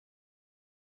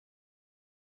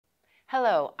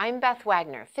Hello, I'm Beth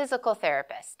Wagner, physical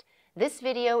therapist. This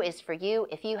video is for you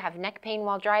if you have neck pain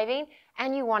while driving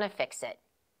and you want to fix it.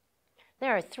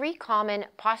 There are 3 common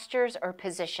postures or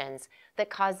positions that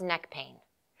cause neck pain.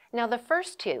 Now the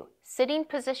first 2, sitting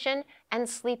position and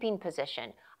sleeping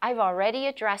position, I've already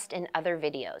addressed in other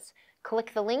videos.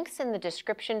 Click the links in the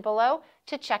description below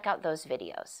to check out those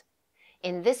videos.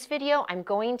 In this video, I'm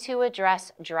going to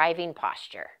address driving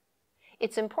posture.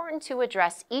 It's important to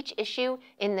address each issue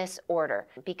in this order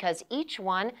because each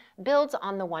one builds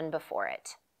on the one before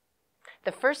it.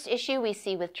 The first issue we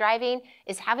see with driving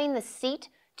is having the seat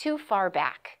too far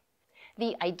back.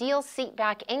 The ideal seat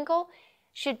back angle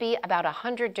should be about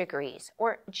 100 degrees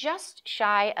or just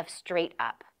shy of straight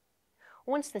up.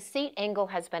 Once the seat angle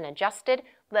has been adjusted,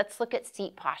 let's look at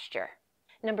seat posture.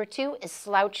 Number 2 is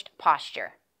slouched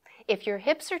posture. If your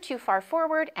hips are too far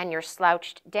forward and you're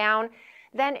slouched down,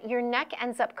 then your neck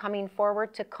ends up coming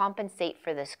forward to compensate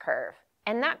for this curve.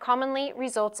 And that commonly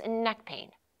results in neck pain.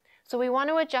 So we want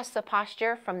to adjust the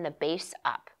posture from the base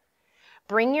up.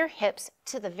 Bring your hips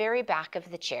to the very back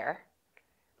of the chair.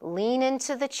 Lean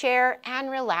into the chair and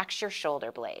relax your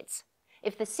shoulder blades.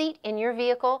 If the seat in your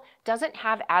vehicle doesn't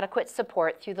have adequate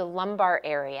support through the lumbar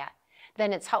area,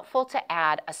 then it's helpful to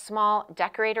add a small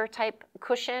decorator type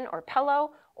cushion or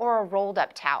pillow or a rolled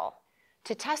up towel.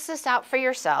 To test this out for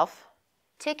yourself,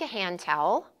 take a hand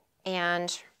towel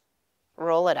and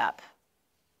roll it up.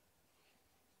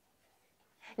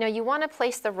 Now you want to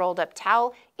place the rolled up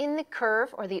towel in the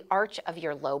curve or the arch of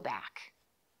your low back.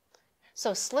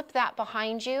 So slip that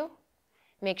behind you,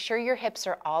 make sure your hips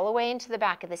are all the way into the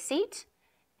back of the seat,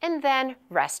 and then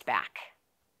rest back.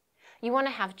 You want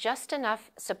to have just enough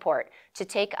support to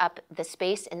take up the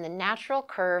space in the natural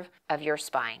curve of your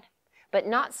spine, but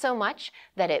not so much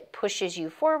that it pushes you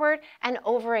forward and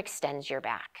overextends your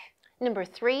back. Number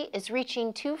 3 is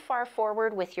reaching too far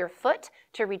forward with your foot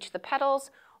to reach the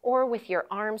pedals or with your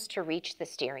arms to reach the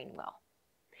steering wheel.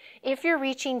 If you're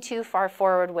reaching too far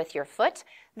forward with your foot,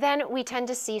 then we tend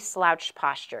to see slouched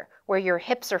posture, where your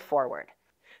hips are forward.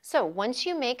 So once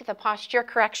you make the posture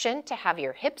correction to have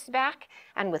your hips back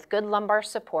and with good lumbar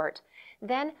support,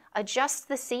 then adjust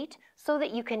the seat so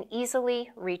that you can easily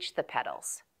reach the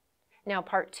pedals. Now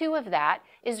part 2 of that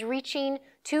is reaching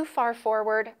too far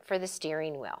forward for the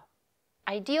steering wheel.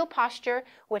 Ideal posture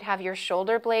would have your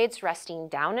shoulder blades resting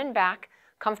down and back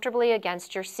comfortably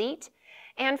against your seat,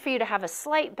 and for you to have a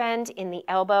slight bend in the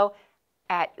elbow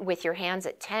with your hands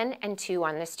at 10 and 2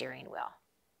 on the steering wheel.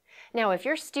 Now if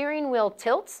your steering wheel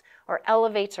tilts or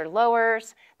elevates or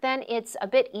lowers, then it's a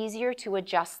bit easier to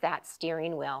adjust that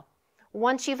steering wheel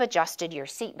once you've adjusted your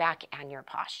seat back and your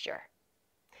posture.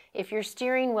 If your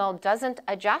steering wheel doesn't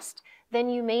adjust, then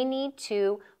you may need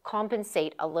to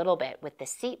compensate a little bit with the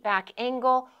seat back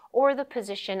angle or the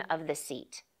position of the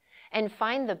seat and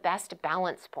find the best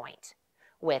balance point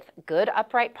with good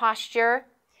upright posture,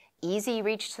 easy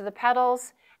reach to the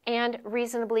pedals, and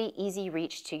reasonably easy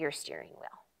reach to your steering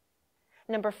wheel.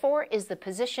 Number 4 is the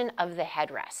position of the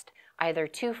headrest, either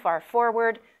too far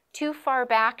forward, too far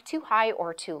back, too high,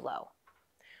 or too low.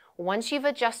 Once you've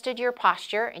adjusted your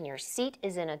posture and your seat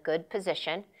is in a good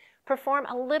position, perform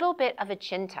a little bit of a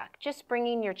chin tuck, just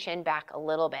bringing your chin back a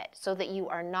little bit so that you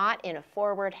are not in a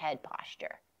forward head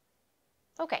posture.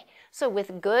 Okay, so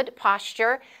with good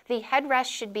posture, the headrest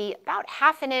should be about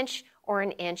 1/2 inch or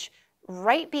an inch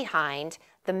right behind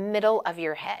the middle of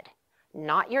your head.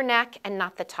 Not your neck and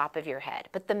not the top of your head,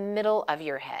 but the middle of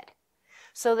your head.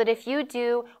 So that if you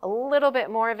do a little bit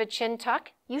more of a chin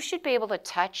tuck, you should be able to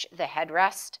touch the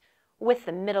headrest with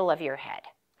the middle of your head.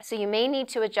 So you may need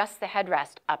to adjust the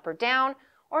headrest up or down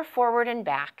or forward and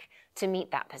back to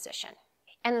meet that position.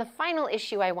 And the final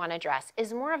issue I want to address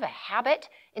is more of a habit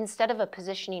instead of a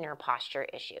positioning or posture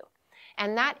issue.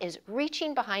 And that is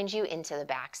reaching behind you into the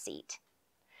back seat.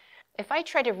 If I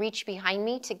try to reach behind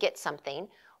me to get something,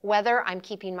 whether I'm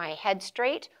keeping my head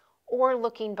straight or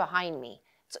looking behind me,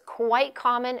 it's quite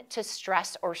common to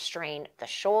stress or strain the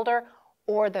shoulder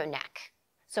or the neck.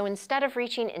 So instead of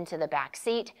reaching into the back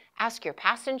seat, ask your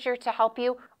passenger to help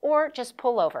you or just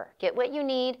pull over, get what you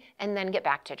need, and then get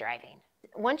back to driving.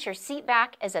 Once your seat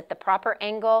back is at the proper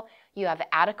angle, you have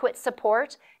adequate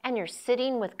support, and you're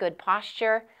sitting with good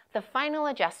posture, the final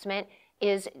adjustment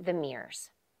is the mirrors.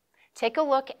 Take a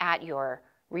look at your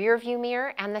rear view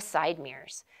mirror and the side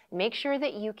mirrors. Make sure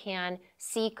that you can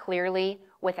see clearly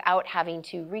without having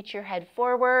to reach your head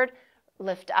forward,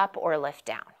 lift up, or lift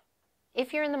down.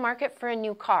 If you're in the market for a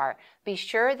new car, be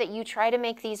sure that you try to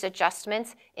make these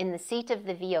adjustments in the seat of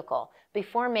the vehicle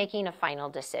before making a final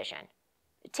decision.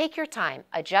 Take your time,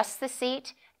 adjust the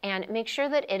seat, and make sure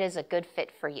that it is a good fit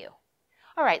for you.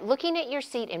 All right, looking at your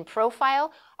seat in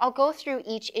profile, I'll go through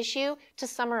each issue to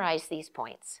summarize these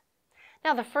points.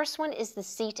 Now, the first one is the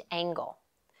seat angle.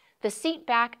 The seat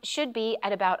back should be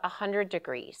at about 100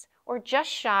 degrees, or just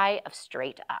shy of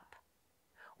straight up.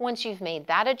 Once you've made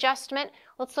that adjustment,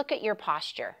 let's look at your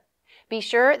posture. Be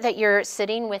sure that you're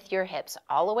sitting with your hips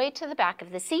all the way to the back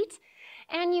of the seat,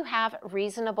 and you have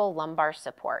reasonable lumbar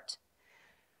support.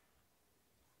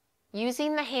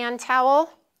 Using the hand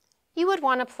towel, you would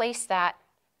want to place that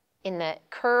in the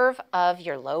curve of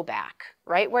your low back,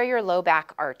 right where your low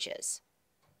back arches,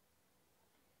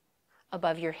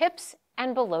 above your hips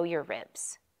and below your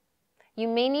ribs. You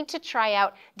may need to try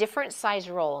out different size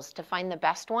rolls to find the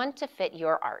best one to fit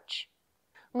your arch.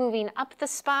 Moving up the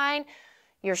spine,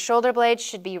 your shoulder blades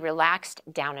should be relaxed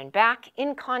down and back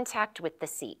in contact with the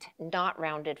seat, not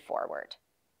rounded forward.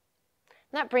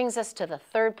 That brings us to the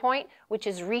third point, which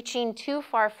is reaching too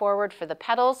far forward for the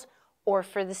pedals or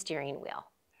for the steering wheel.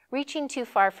 Reaching too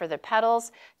far for the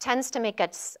pedals tends to make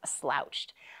us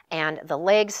slouched, and the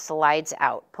leg slides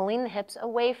out, pulling the hips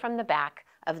away from the back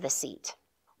of the seat.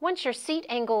 Once your seat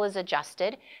angle is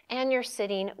adjusted and you're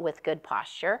sitting with good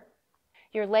posture,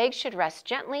 your legs should rest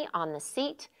gently on the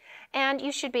seat, and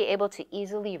you should be able to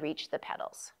easily reach the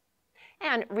pedals.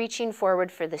 And reaching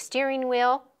forward for the steering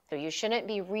wheel, so you shouldn't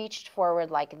be reached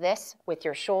forward like this with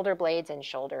your shoulder blades and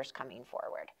shoulders coming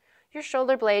forward. Your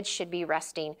shoulder blades should be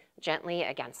resting gently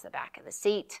against the back of the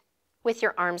seat with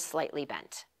your arms slightly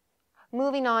bent.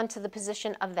 Moving on to the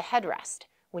position of the headrest.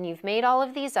 When you've made all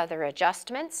of these other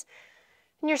adjustments,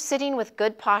 and you're sitting with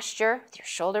good posture, with your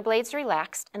shoulder blades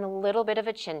relaxed and a little bit of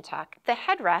a chin tuck, the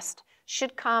headrest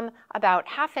should come about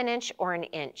 1/2 inch or 1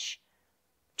 inch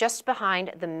just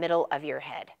behind the middle of your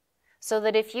head. So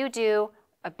that if you do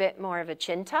a bit more of a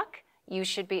chin tuck, you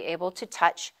should be able to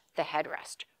touch the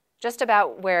headrest, just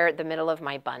about where the middle of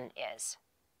my bun is.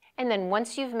 And then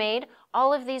once you've made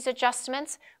all of these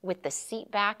adjustments with the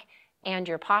seat back and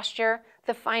your posture,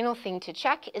 the final thing to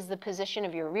check is the position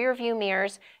of your rear view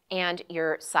mirrors and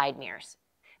your side mirrors.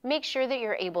 Make sure that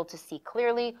you're able to see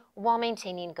clearly while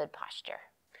maintaining good posture.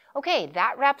 Okay,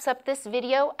 that wraps up this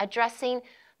video addressing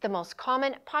the most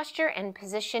common posture and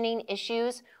positioning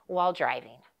issues while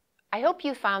driving. I hope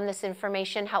you found this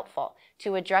information helpful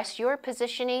to address your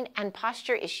positioning and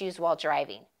posture issues while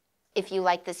driving. If you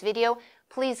like this video,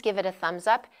 please give it a thumbs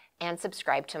up and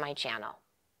subscribe to my channel.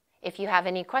 If you have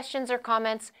any questions or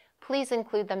comments, please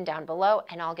include them down below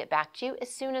and I'll get back to you as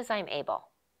soon as I'm able.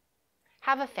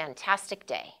 Have a fantastic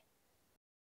day.